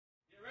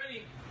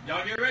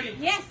Y'all get ready?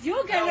 Yes,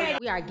 you get ready.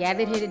 We are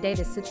gathered here today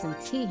to sip some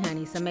tea,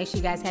 honey. So make sure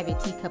you guys have your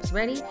teacups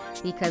ready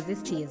because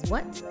this tea is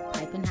what?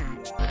 Piping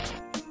hot.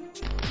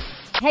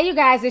 Hey, you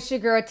guys, it's your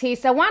girl T.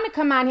 So I want to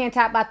come on here and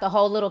talk about the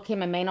whole Little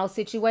Kim and Maino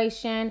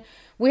situation.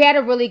 We had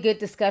a really good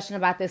discussion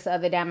about this the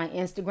other day on my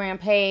Instagram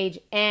page.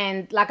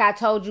 And like I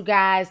told you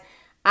guys,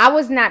 I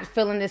was not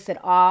feeling this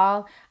at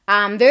all.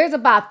 There's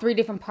about 3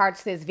 different parts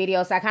to this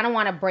video, so I kind of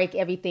want to break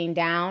everything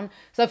down.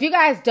 So if you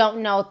guys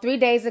don't know, 3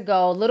 days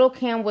ago, Little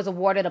Kim was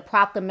awarded a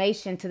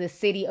proclamation to the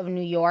city of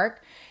New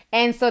York.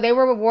 And so they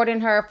were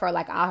rewarding her for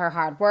like all her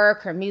hard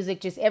work, her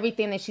music, just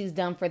everything that she's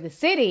done for the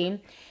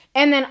city.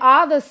 And then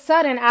all of a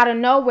sudden, out of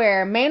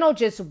nowhere, Maino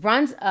just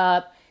runs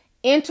up,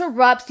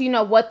 interrupts,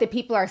 what the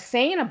people are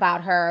saying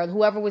about her,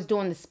 whoever was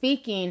doing the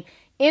speaking,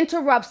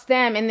 interrupts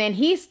them, and then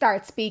he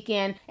starts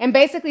speaking and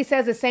basically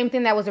says the same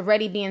thing that was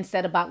already being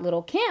said about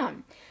Little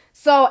Kim.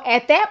 So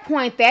at that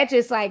point, that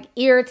just like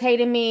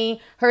irritated me.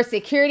 Her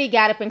security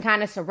got up and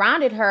kind of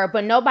surrounded her,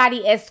 but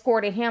nobody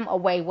escorted him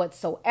away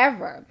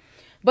whatsoever.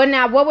 But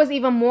now what was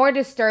even more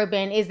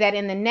disturbing is that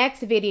in the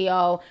next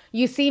video,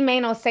 you see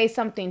Maino say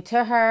something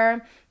to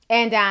her.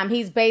 And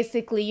he's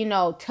basically,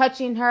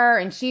 touching her,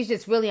 and she's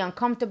just really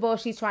uncomfortable.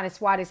 She's trying to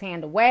swat his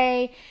hand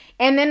away.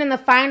 And then in the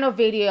final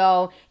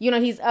video,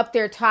 he's up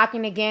there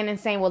talking again and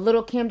saying, well,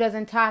 Little Kim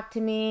doesn't talk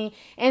to me.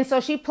 And so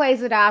she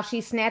plays it off.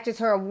 She snatches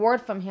her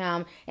award from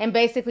him and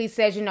basically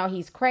says,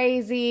 he's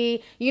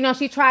crazy.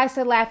 She tries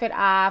to laugh it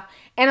off.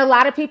 And a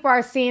lot of people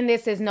are seeing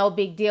this as no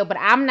big deal, but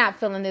I'm not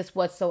feeling this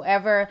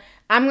whatsoever.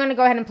 I'm going to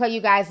go ahead and play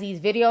you guys these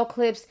video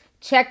clips.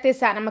 Check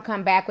this out. And I'm going to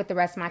come back with the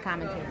rest of my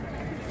commentary.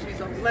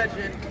 She's a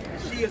legend.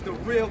 She is the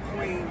real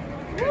queen.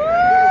 Do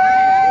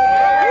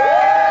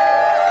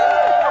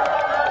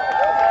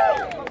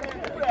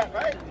that,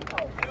 right?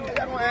 They're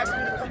gonna ask me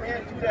to come here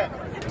and do that.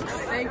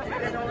 Thank you.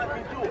 They don't let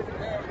me do it.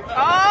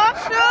 Oh,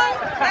 shoot.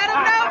 Let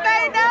him know,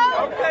 Maino.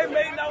 Okay,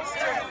 Maino.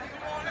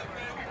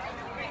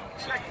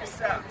 Check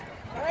this out.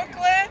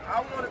 Brooklyn.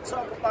 I want to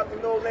talk about the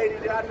little lady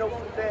that I know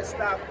from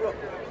Bed-Stuy,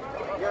 Brooklyn.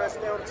 You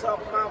understand what I'm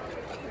talking about?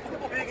 The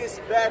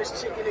biggest,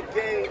 baddest chick in the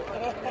game.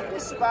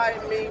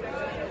 Inspired me.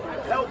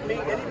 Help me.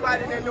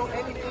 Anybody that know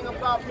anything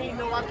about me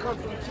know I come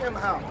from Kim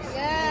House.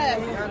 Yes.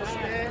 You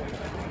understand?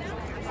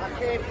 I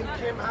came from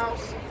Kim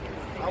House.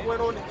 I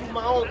went on to do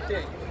my own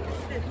thing.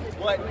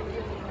 But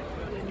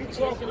you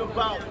talking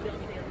about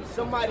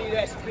somebody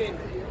that's been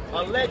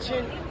a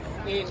legend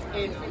in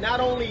not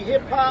only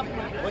hip hop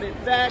but in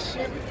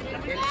fashion.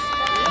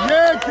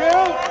 Yeah,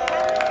 Kim.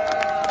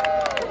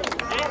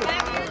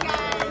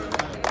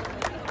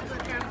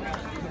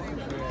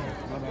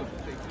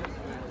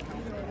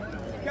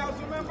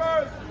 Council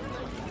members.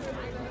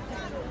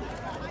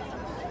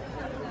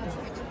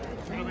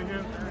 Over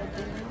here.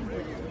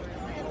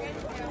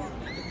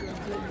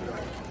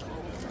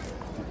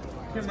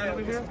 Kim, right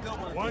over here.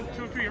 1,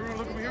 2, 3. Everyone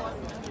look over here. Right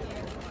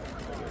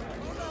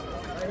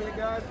here,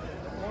 guys.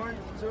 1,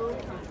 2.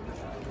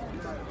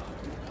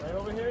 Right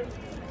over here.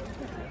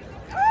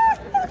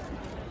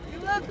 You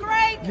look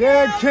great, Kim.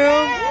 Yeah,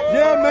 Kim.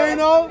 Yeah,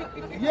 Maino.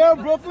 Yeah,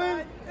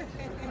 Brooklyn.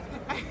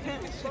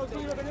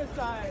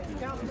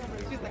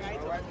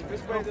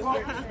 This way.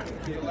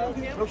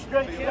 Look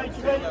straight.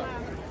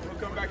 We'll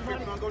come back quick.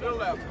 Go to the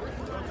left.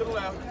 Go to the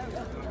left.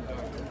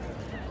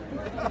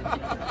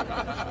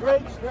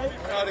 Straight.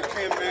 Proud of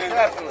Kim, man.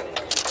 Definitely.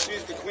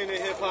 She's the queen of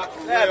hip hop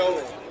for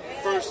real.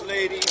 First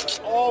lady.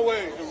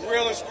 Always. The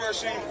realest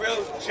person,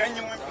 real,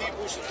 genuine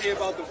people. She care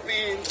about the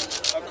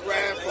fans, her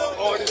craft, her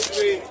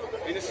artistry.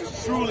 And this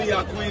is truly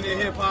our queen of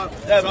hip hop.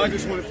 So I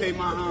just want to pay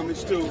my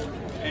homage too.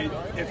 And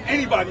if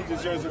anybody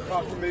deserves a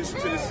proclamation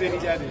to the city,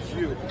 that is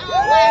you. Oh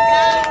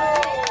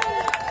my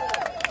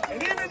God.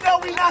 And even though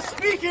we're not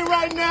speaking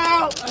right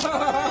now, we're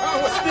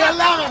still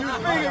allowing you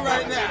speaking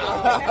right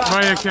now.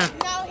 Right here, Kim.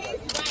 No, he's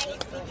right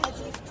because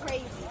he's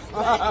crazy.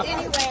 But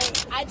anyway,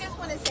 I just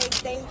want to say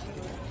thank you.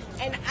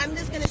 And I'm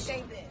just going to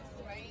say this,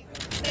 right?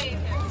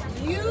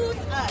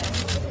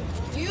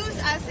 Use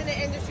us in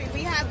the industry.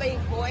 We have a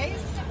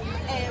voice.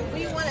 And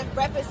we want to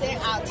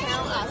represent our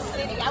town, our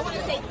city. I want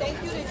to say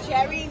thank you to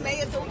Jerry,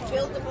 Mayor to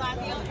build the block.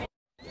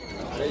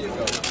 There you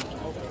go.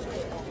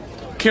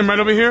 Kim, right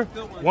over here.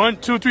 1,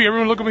 2, 3.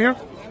 Everyone look over here.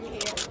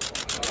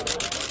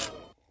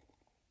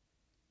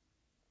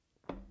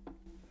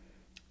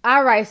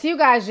 All right, so you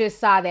guys just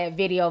saw that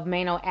video of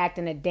Maino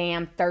acting a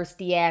damn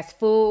thirsty ass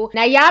fool.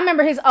 Now, y'all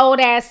remember his old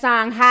ass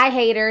song, Hi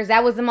Haters?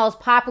 That was the most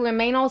popular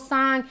Maino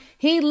song.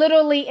 He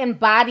literally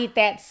embodied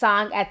that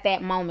song at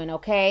that moment,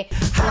 okay?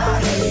 Hi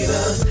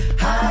haters,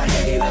 hi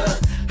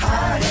haters,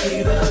 hi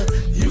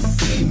haters, you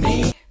see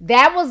me.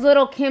 That was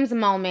Little Kim's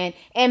moment,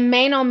 and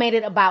Maino made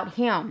it about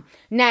him.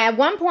 Now, at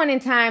one point in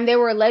time, they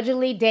were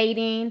allegedly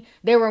dating.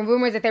 There were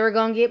rumors that they were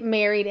going to get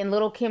married, and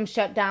Little Kim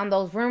shut down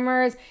those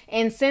rumors.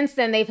 And since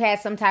then, they've had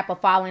some type of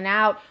falling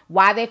out.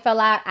 Why they fell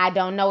out, I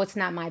don't know. It's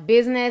not my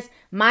business.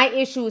 My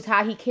issue is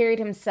how he carried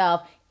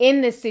himself in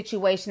this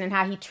situation and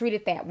how he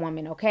treated that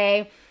woman,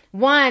 okay?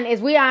 One,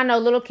 as we all know,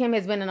 Little Kim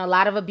has been in a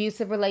lot of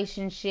abusive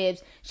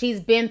relationships. She's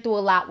been through a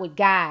lot with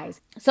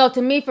guys. So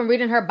to me, from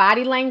reading her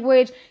body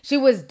language, she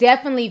was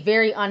definitely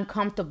very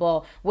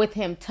uncomfortable with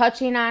him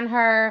touching on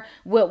her,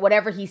 with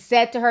whatever he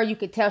said to her. You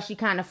could tell she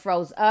kind of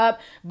froze up.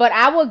 But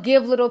I will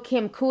give Little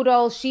Kim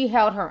kudos. She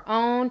held her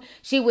own.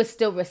 She was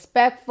still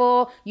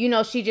respectful. You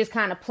know, she just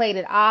kind of played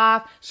it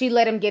off. She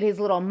let him get his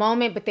little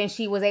moment, but then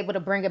she was able to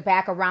bring it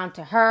back around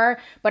to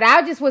her. But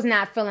I just was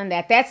not feeling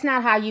that. That's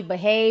not how you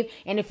behave.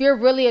 And if you're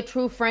really a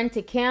true friend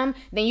to Kim,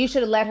 then you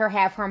should have let her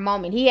have her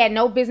moment. He had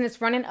no business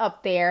running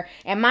up there.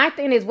 And my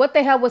thing is, what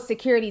the hell was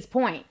security's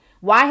point?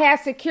 Why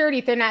have security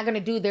if they're not going to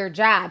do their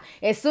job?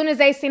 As soon as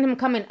they seen him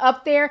coming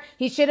up there,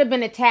 he should have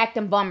been attacked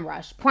and bum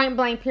rushed. Point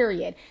blank,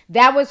 period.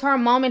 That was her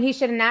moment. He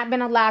should have not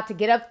been allowed to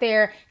get up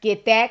there,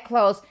 get that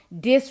close,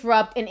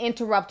 disrupt and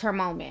interrupt her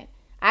moment.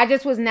 I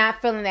just was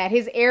not feeling that.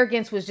 His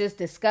arrogance was just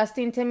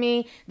disgusting to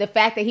me. The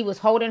fact that he was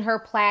holding her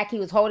plaque, he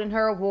was holding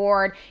her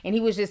award, and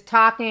he was just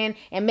talking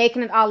and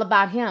making it all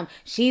about him.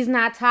 She's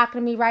not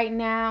talking to me right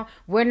now.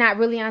 We're not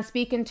really on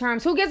speaking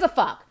terms. Who gives a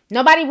fuck?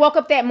 Nobody woke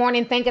up that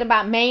morning thinking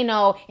about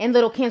Maino and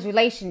Little Kim's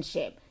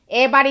relationship.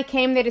 Everybody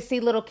came there to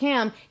see Little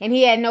Kim, and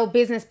he had no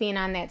business being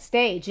on that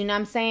stage. You know what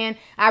I'm saying?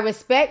 I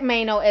respect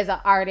Maino as an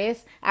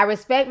artist. I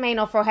respect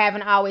Maino for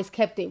having always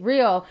kept it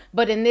real.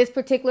 But in this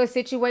particular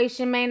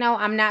situation, Maino,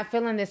 I'm not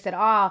feeling this at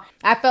all.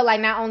 I felt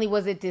like not only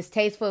was it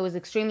distasteful, it was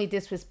extremely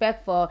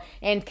disrespectful.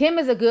 And Kim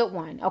is a good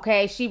one,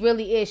 okay? She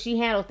really is. She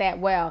handled that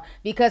well.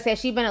 Because had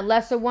she been a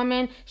lesser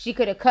woman, she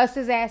could have cussed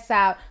his ass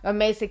out or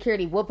made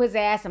security whoop his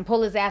ass and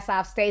pull his ass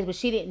off stage. But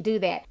she didn't do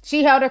that.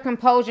 She held her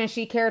composure and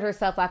she carried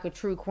herself like a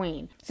true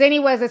queen. So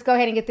anyways, let's go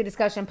ahead and get the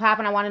discussion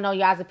popping. I want to know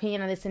y'all's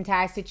opinion on this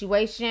entire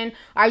situation.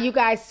 Are you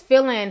guys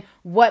feeling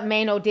what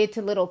Maino did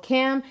to Little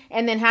Kim?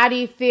 And then how do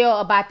you feel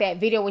about that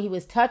video where he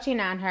was touching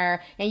on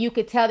her and you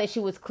could tell that she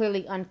was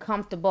clearly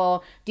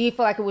uncomfortable? Do you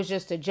feel like it was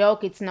just a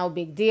joke? It's no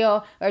big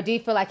deal? Or do you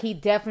feel like he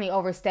definitely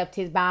overstepped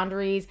his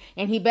boundaries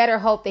and he better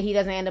hope that he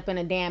doesn't end up in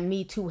a damn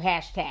Me Too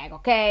hashtag,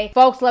 okay?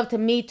 Folks love to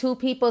Me Too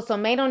people, so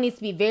Maino needs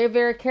to be very,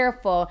 very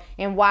careful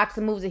and watch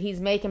the moves that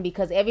he's making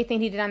because everything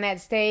he did on that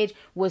stage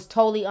was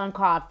totally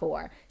uncalled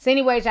for. So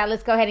anyways, y'all,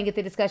 let's go ahead and get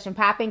the discussion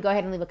popping. Go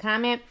ahead and leave a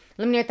comment.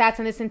 Let me know your thoughts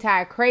on this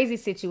entire crazy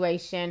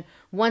situation,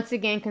 once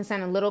again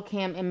concerning Little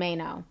Kim and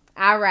Maino.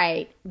 All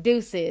right,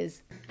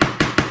 deuces.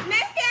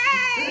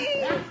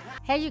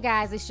 Hey you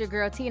guys, it's your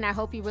girl T and I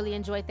hope you really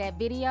enjoyed that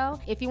video.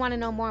 If you want to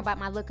know more about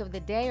my look of the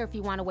day or if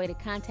you want a way to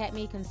contact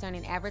me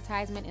concerning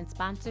advertisement and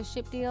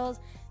sponsorship deals,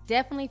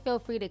 definitely feel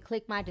free to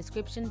click my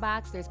description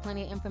box. There's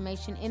plenty of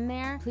information in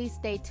there. Please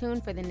stay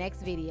tuned for the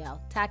next video.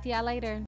 Talk to y'all later.